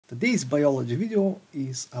Today's biology video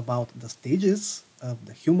is about the stages of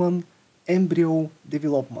the human embryo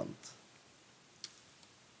development.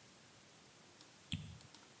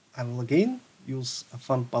 I will again use a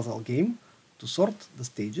fun puzzle game to sort the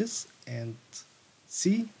stages and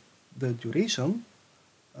see the duration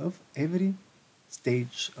of every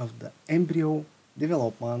stage of the embryo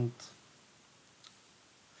development.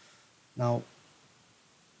 Now,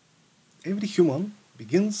 every human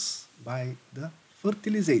begins by the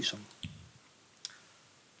fertilization.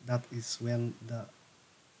 That is when the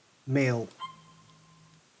male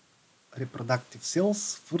reproductive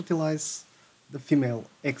cells fertilize the female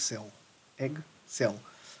egg cell.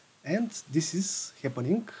 And this is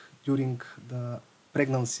happening during the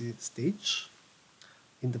pregnancy stage,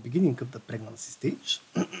 in the beginning of the pregnancy stage,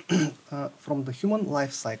 from the human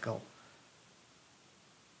life cycle,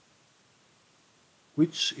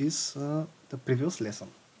 which is the previous lesson,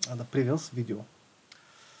 the previous video.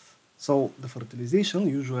 So the fertilization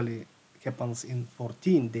usually happens in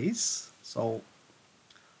 14 days. So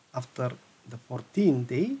after the 14th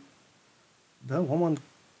day, the woman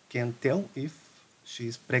can tell if she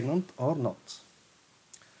is pregnant or not.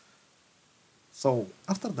 So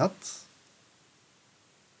after that,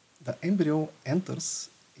 the embryo enters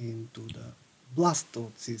into the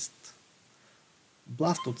blastocyst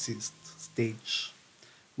stage,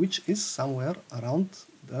 which is somewhere around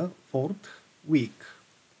the 4th week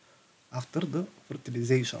after the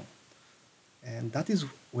fertilization. And that is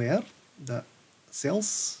where the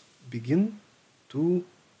cells begin to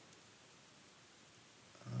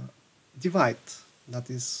divide. That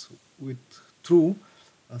is through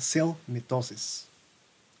cell mitosis,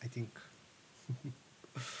 I think.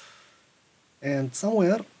 And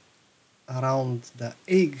somewhere around the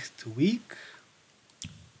 8th week,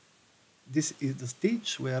 this is the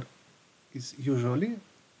stage which is usually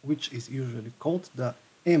called the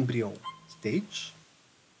embryo stage,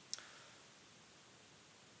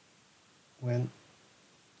 when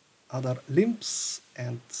other limbs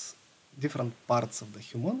and different parts of the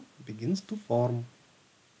human begins to form.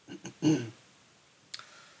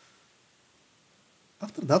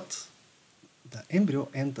 After that, the embryo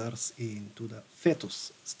enters into the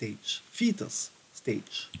fetus stage.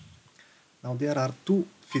 Now there are two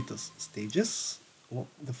fetus stages.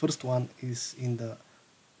 The first one is in the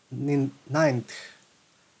 9th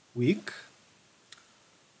week,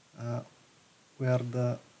 where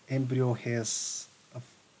the embryo has a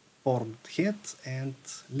formed head and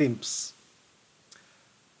limbs.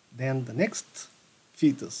 Then the next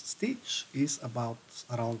fetus stage is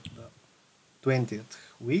around the 20th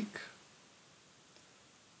week,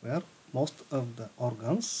 where most of the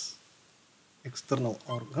organs, external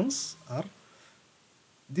organs, are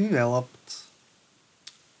developed.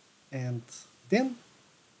 And then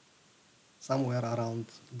somewhere around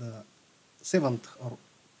the 7th or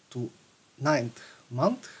to 9th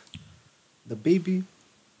month, the baby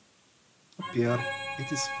appears.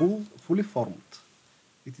 It is fully formed.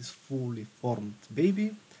 It is fully formed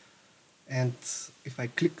baby. And if I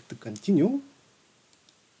click to continue,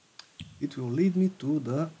 it will lead me to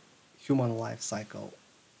the human life cycle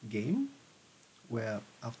game, where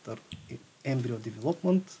after embryo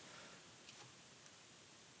development,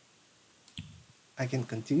 I can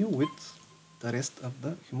continue with the rest of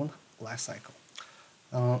the human life cycle.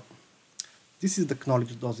 This is the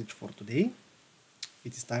knowledge dosage for today.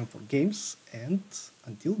 It is time for games, and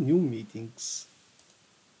until new meetings.